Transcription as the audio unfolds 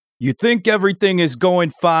You think everything is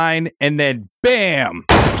going fine, and then BAM!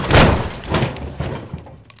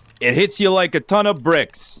 It hits you like a ton of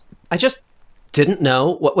bricks. I just didn't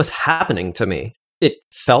know what was happening to me. It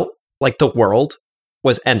felt like the world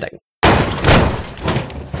was ending.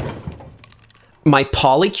 My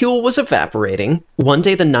polycule was evaporating. One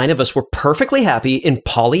day the 9 of us were perfectly happy in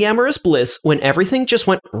polyamorous bliss when everything just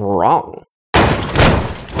went wrong.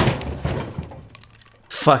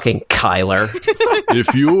 Fucking Kyler.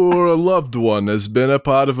 If you or a loved one has been a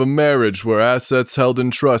part of a marriage where assets held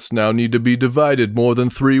in trust now need to be divided more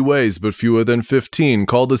than 3 ways but fewer than 15,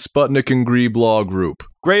 call the Sputnik and Greeb Law Group.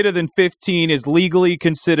 Greater than 15 is legally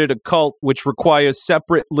considered a cult, which requires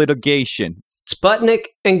separate litigation. Sputnik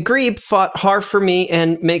and Greeb fought hard for me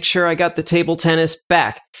and make sure I got the table tennis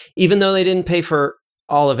back. Even though they didn't pay for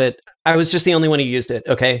all of it, I was just the only one who used it,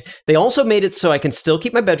 okay? They also made it so I can still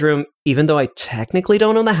keep my bedroom, even though I technically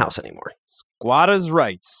don't own the house anymore. Squatters'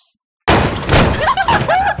 rights.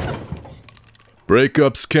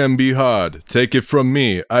 Breakups can be hard. Take it from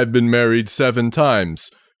me, I've been married 7 times.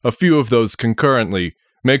 A few of those concurrently.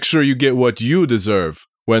 Make sure you get what you deserve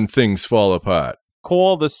when things fall apart.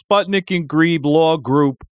 Call the Sputnik and Greeb Law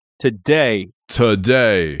Group today.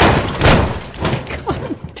 Today.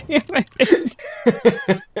 God damn it.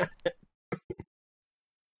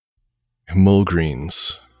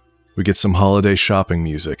 Mulgreens. We get some holiday shopping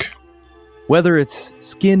music. Whether it's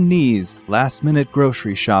skin knees, last-minute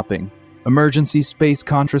grocery shopping, emergency space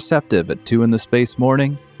contraceptive at 2 in the space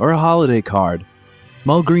morning, or a holiday card,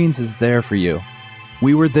 Mulgreens is there for you.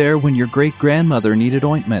 We were there when your great-grandmother needed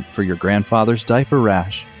ointment for your grandfather's diaper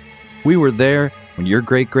rash. We were there when your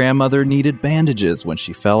great-grandmother needed bandages when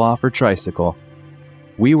she fell off her tricycle.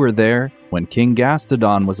 We were there when King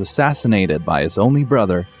Gastodon was assassinated by his only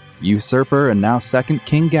brother, usurper and now second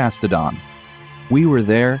King Gastodon. We were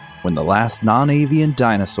there when the last non-avian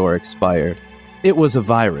dinosaur expired. It was a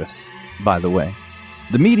virus, by the way.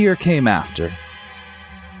 The meteor came after.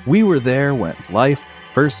 We were there when life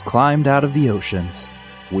first climbed out of the oceans.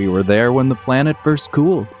 We were there when the planet first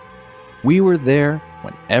cooled. We were there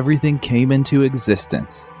when everything came into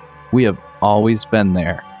existence. We have always been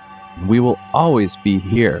there. And we will always be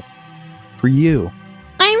here. For you.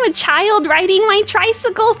 I'm a child riding my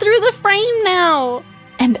tricycle through the frame now.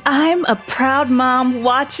 And I'm a proud mom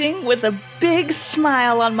watching with a big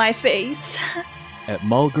smile on my face. At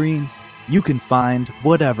Mulgreens, you can find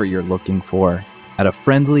whatever you're looking for at a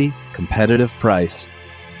friendly, competitive price.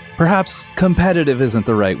 Perhaps competitive isn't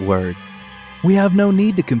the right word. We have no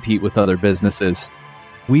need to compete with other businesses.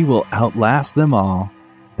 We will outlast them all.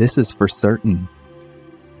 This is for certain.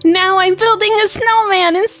 Now I'm building a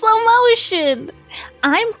snowman in slow motion.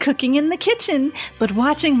 I'm cooking in the kitchen, but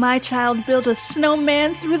watching my child build a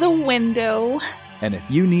snowman through the window. And if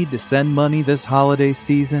you need to send money this holiday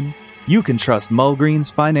season, you can trust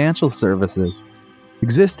Mulgreens Financial Services.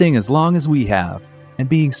 Existing as long as we have, and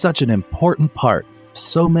being such an important part of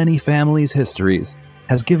so many families' histories,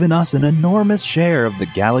 has given us an enormous share of the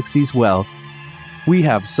galaxy's wealth. We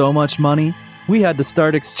have so much money, we had to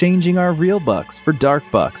start exchanging our real bucks for dark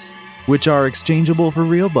bucks, which are exchangeable for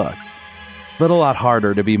real bucks, but a lot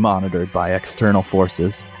harder to be monitored by external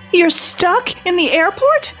forces. You're stuck in the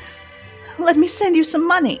airport? Let me send you some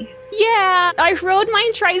money. Yeah, I rode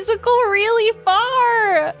my tricycle really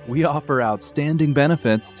far. We offer outstanding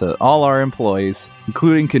benefits to all our employees,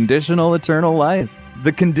 including conditional eternal life.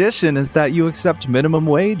 The condition is that you accept minimum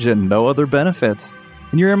wage and no other benefits,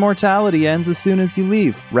 and your immortality ends as soon as you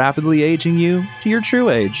leave, rapidly aging you to your true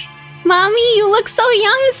age. Mommy, you look so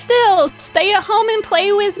young still. Stay at home and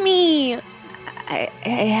play with me. I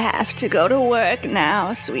have to go to work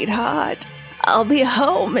now, sweetheart. I'll be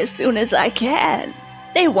home as soon as I can.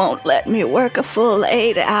 They won't let me work a full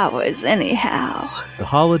 8 hours anyhow. The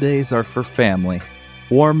holidays are for family,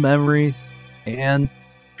 warm memories, and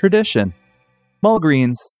tradition.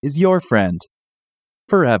 Mulgreens is your friend.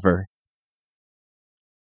 Forever.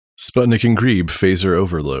 Sputnik and Greeb Phaser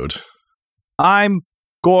Overload. I'm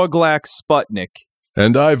Gorglak Sputnik.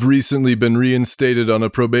 And I've recently been reinstated on a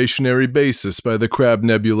probationary basis by the Crab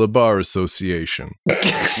Nebula Bar Association.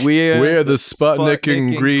 We're the Sputnik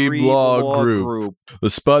and Greeb Law Group. The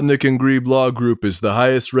Sputnik and Greeb Law Group is the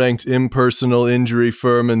highest-ranked impersonal injury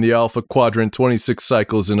firm in the Alpha Quadrant 26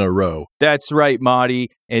 cycles in a row. That's right,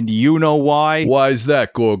 Marty. And you know why? Why's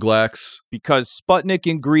that, Gorglax? Because Sputnik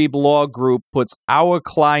and Greeb Law Group puts our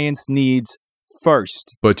clients' needs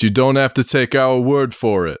first. But you don't have to take our word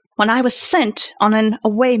for it. When I was sent on an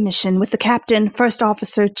away mission with the captain, first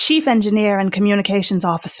officer, chief engineer, and communications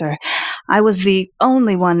officer, I was the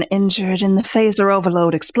only one injured in the phaser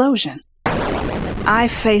overload explosion. I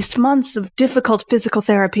faced months of difficult physical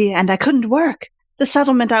therapy and I couldn't work. The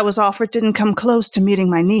settlement I was offered didn't come close to meeting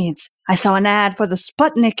my needs. I saw an ad for the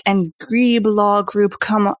Sputnik and Greeb law group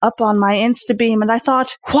come up on my Instabeam and I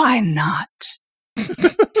thought, why not?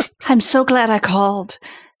 I'm so glad I called.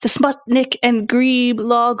 The Sputnik and Greeb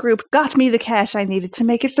law group got me the cash I needed to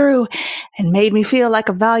make it through and made me feel like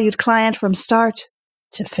a valued client from start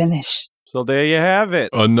to finish. So there you have it.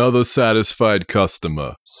 Another satisfied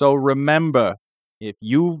customer. So remember, if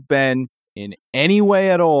you've been in any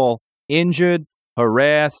way at all injured,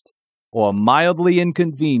 harassed, or mildly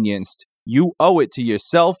inconvenienced, you owe it to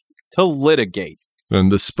yourself to litigate.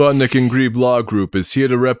 And the Sputnik and Greeb Law Group is here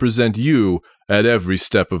to represent you at every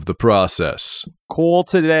step of the process. Call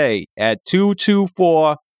today at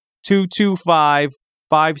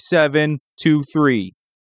 224-225-5723.